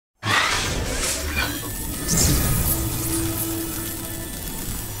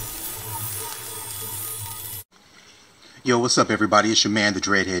Yo, what's up everybody? It's your man, the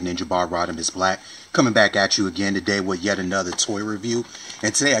Dreadhead Ninja Bar Rodimus Black, coming back at you again today with yet another toy review.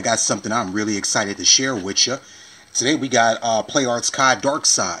 And today I got something I'm really excited to share with you. Today we got PlayArts Kai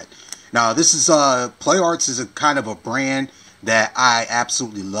Darkseid. Now this is PlayArts is a kind of a brand that I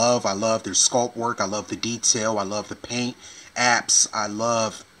absolutely love. I love their sculpt work. I love the detail. I love the paint apps. I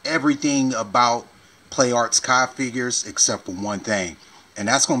love everything about PlayArts Kai figures except for one thing, and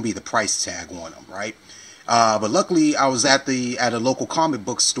that's going to be the price tag on them, right? But luckily, I was at a local comic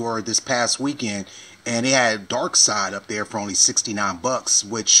book store this past weekend, and they had Darkseid up there for only 69 bucks,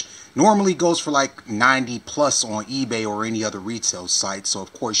 which normally goes for like 90 plus on eBay or any other retail site. So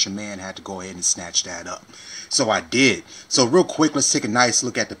of course your man had to go ahead and snatch that up. So I did. So real quick, let's take a nice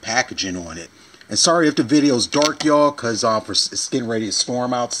look at the packaging on it. And sorry if the video's dark, y'all, because it's getting ready to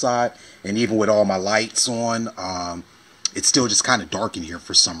storm outside, and even with all my lights on, it's still just kind of dark in here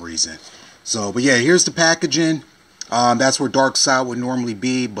for some reason. So, but yeah, here's the packaging. That's where Darkseid would normally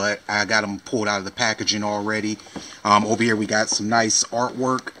be, but I got them pulled out of the packaging already. Over here we got some nice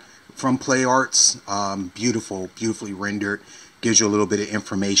artwork from PlayArts. Beautifully rendered. Gives you a little bit of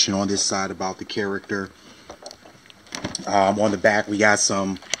information on this side about the character. On the back we got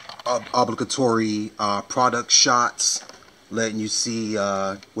some obligatory product shots, letting you see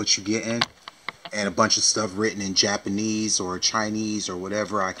what you're getting. And a bunch of stuff written in Japanese or Chinese or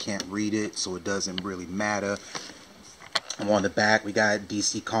whatever. I can't read it, so it doesn't really matter. On the back, we got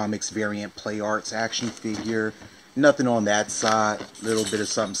DC Comics variant PlayArts action figure. Nothing on that side. Little bit of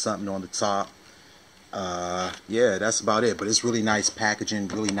something on the top. Yeah, that's about it. But it's really nice packaging,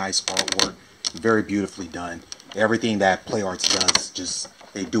 really nice artwork. Very beautifully done. Everything that PlayArts does, just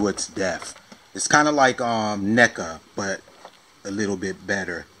they do it to death. It's kind of like NECA, but a little bit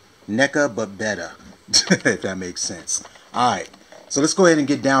better. NECA, but better, if that makes sense. Alright, so let's go ahead and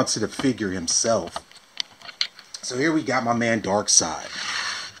get down to the figure himself. So here we got my man Darkseid.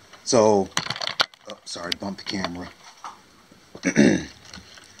 So, oh, sorry, bumped the camera.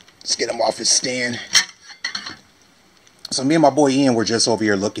 Let's get him off his stand. So me and my boy Ian were just over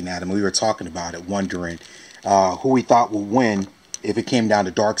here looking at him. We were talking about it, wondering who we thought would win if it came down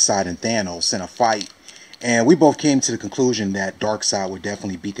to Darkseid and Thanos in a fight. And we both came to the conclusion that Darkseid would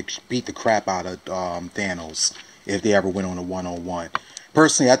definitely beat the crap out of Thanos if they ever went on a one-on-one.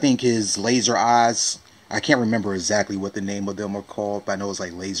 Personally, I think his laser eyes, I can't remember exactly what the name of them are called, but I know it's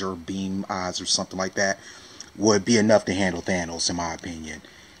like laser beam eyes or something like that, would be enough to handle Thanos, in my opinion.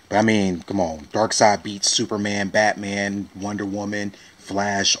 But I mean, come on, Darkseid beats Superman, Batman, Wonder Woman,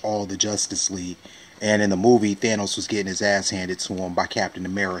 Flash, all the Justice League. And in the movie, Thanos was getting his ass handed to him by Captain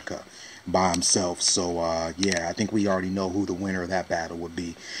America by himself. So yeah, I think we already know who the winner of that battle would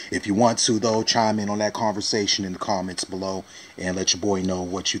be. If you want to, though, chime in on that conversation in the comments below and let your boy know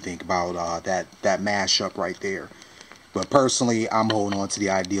what you think about that mashup right there. But personally, I'm holding on to the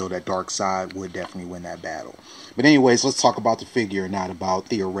ideal that Darkseid would definitely win that battle. But anyways, let's talk about the figure, not about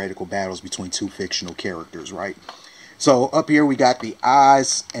theoretical battles between two fictional characters, right? So up here we got the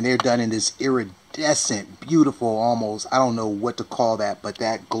eyes, and they're done in this iridescent, beautiful, almost, I don't know what to call that, but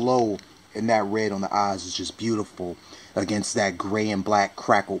that glow and that red on the eyes is just beautiful against that gray and black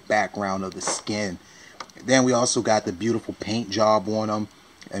crackled background of the skin. Then we also got the beautiful paint job on them.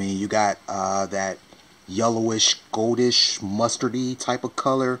 I mean, you got that yellowish, goldish, mustardy type of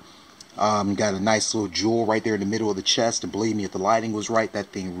color. You got a nice little jewel right there in the middle of the chest, and believe me, if the lighting was right, that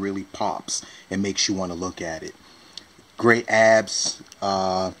thing really pops and makes you want to look at it. Great abs. It's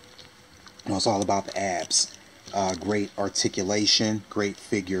all about the abs. Great articulation, great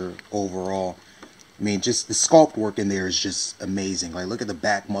figure overall. I mean, just the sculpt work in there is just amazing. Like, look at the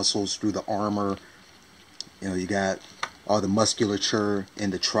back muscles through the armor. You know, you got all the musculature in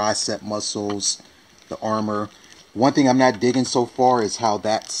the tricep muscles, the armor. One thing I'm not digging so far is how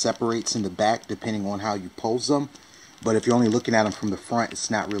that separates in the back depending on how you pose them. But if you're only looking at them from the front, it's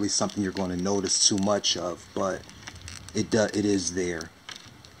not really something you're going to notice too much of. But it is there.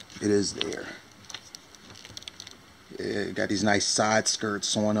 It is there. Got these nice side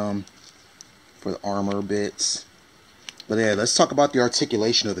skirts on them for the armor bits. But yeah, let's talk about the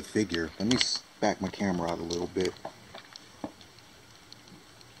articulation of the figure. Let me back my camera out a little bit.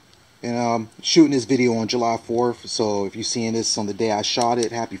 And shooting this video on July 4th, so if you're seeing this on the day I shot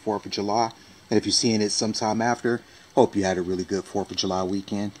it, happy 4th of July. And if you're seeing it sometime after, hope you had a really good 4th of July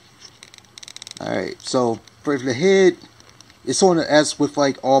weekend. Alright, so for the head, it's on, as with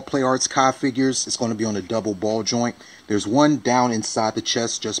like all PlayArts Kai figures, it's going to be on a double ball joint. There's one down inside the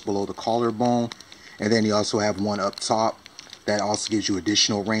chest just below the collarbone, and then you also have one up top that also gives you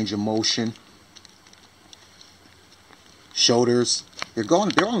additional range of motion. Shoulders,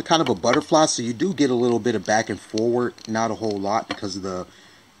 they're on kind of a butterfly, so you do get a little bit of back and forward, not a whole lot because of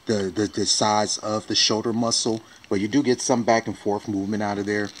the size of the shoulder muscle, but you do get some back and forth movement out of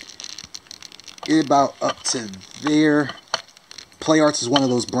there. Get about up to there. PlayArts is one of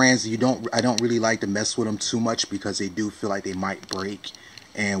those brands that I don't really like to mess with them too much because they do feel like they might break,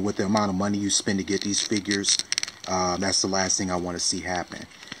 and with the amount of money you spend to get these figures, that's the last thing I want to see happen.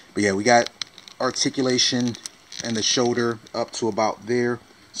 But yeah, we got articulation and the shoulder up to about there,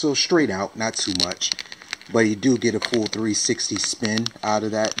 so straight out, not too much, but you do get a full 360 spin out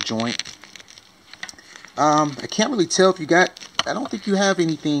of that joint. I can't really tell if you got, I don't think you have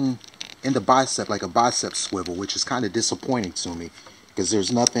anything in the bicep, like a bicep swivel, which is kind of disappointing to me because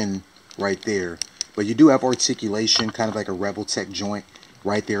there's nothing right there. But you do have articulation, kind of like a Rebel Tech joint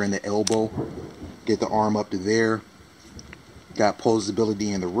right there in the elbow. Get the arm up to there. Got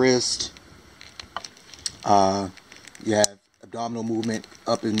posability in the wrist. You have abdominal movement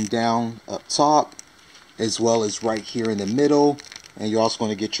up and down up top, as well as right here in the middle, and you're also going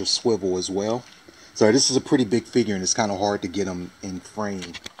to get your swivel as well. So this is a pretty big figure, and it's kind of hard to get them in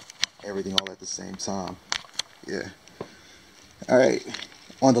frame, everything all at the same time. Yeah. All right,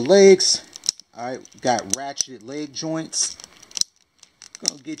 on the legs, all right, got ratcheted leg joints.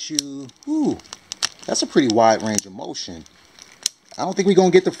 Gonna get you, ooh, that's a pretty wide range of motion. I don't think we're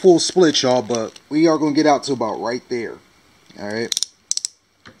gonna get the full split, y'all, but we are gonna get out to about right there. All right.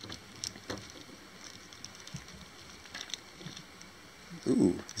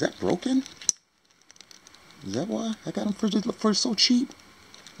 Ooh, is that broken? Is that why I got them for so cheap?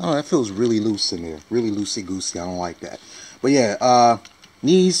 Oh, that feels really loose in there. Really loosey-goosey. I don't like that. But yeah,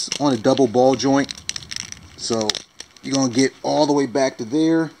 knees on a double ball joint. So you're going to get all the way back to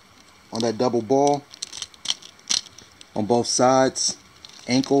there on that double ball. On both sides.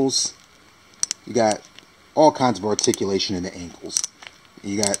 Ankles. You got all kinds of articulation in the ankles.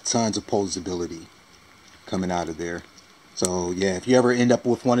 You got tons of posability coming out of there. So yeah, if you ever end up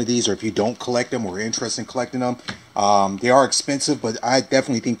with one of these, or if you don't collect them or are interested in collecting them, they are expensive, but I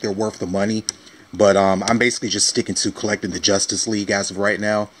definitely think they're worth the money. But I'm basically just sticking to collecting the Justice League as of right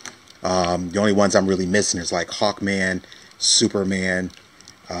now. The only ones I'm really missing is like Hawkman, Superman.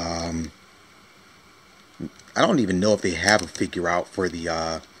 I don't even know if they have a figure out for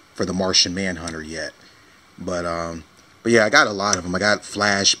the Martian Manhunter yet. But yeah, I got a lot of them. I got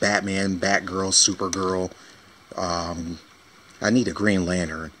Flash, Batman, Batgirl, Supergirl. I need a Green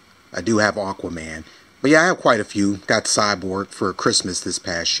Lantern. I do have Aquaman. But yeah, I have quite a few. Got Cyborg for Christmas this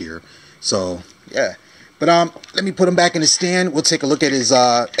past year. So, yeah. But let me put him back in the stand. We'll take a look at his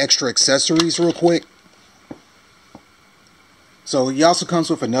extra accessories real quick. So, he also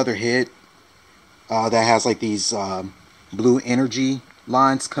comes with another head that has like these blue energy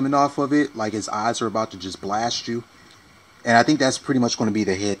lines coming off of it. Like his eyes are about to just blast you. And I think that's pretty much going to be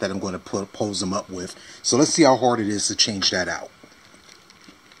the head that I'm going to pose him up with. So let's see how hard it is to change that out.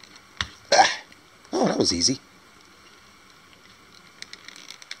 Oh, that was easy.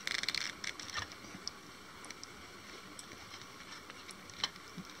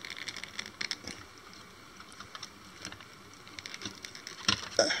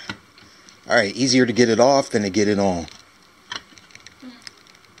 Alright, easier to get it off than to get it on.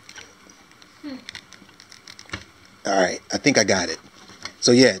 Alright, I think I got it.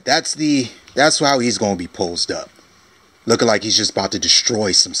 So yeah, that's how he's going to be posed up. Looking like he's just about to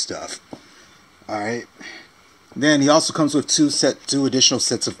destroy some stuff. Alright. Then he also comes with two additional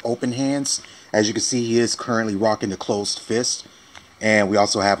sets of open hands. As you can see, he is currently rocking the closed fist. And we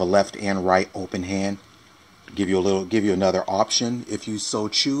also have a left and right open hand. Give you another option if you so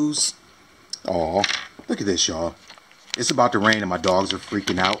choose. Aw, look at this, y'all. It's about to rain and my dogs are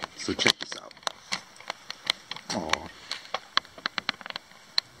freaking out. So check this out. Aw.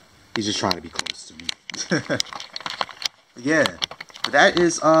 He's just trying to be close to me. Yeah, that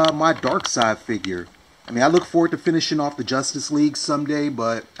is my Darkseid figure. I mean, I look forward to finishing off the Justice League someday,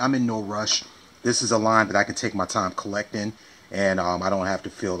 but I'm in no rush. This is a line that I can take my time collecting, and I don't have to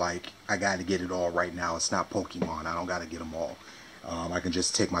feel like I got to get it all right now. It's not Pokemon. I don't got to get them all. I can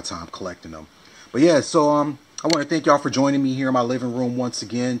just take my time collecting them. But yeah, so I want to thank y'all for joining me here in my living room once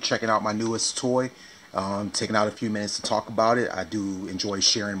again, checking out my newest toy. Taking out a few minutes to talk about it. I do enjoy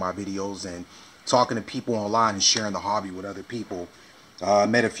sharing my videos and talking to people online and sharing the hobby with other people. I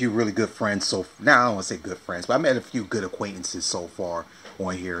met a few really good friends, so now I don't want to say good friends, but I met a few good acquaintances so far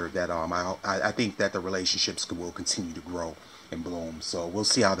on here that I think that the relationships will continue to grow and bloom. So we'll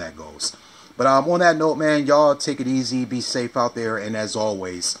see how that goes. But on that note, man, y'all take it easy, be safe out there, and as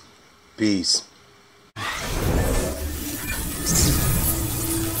always, peace.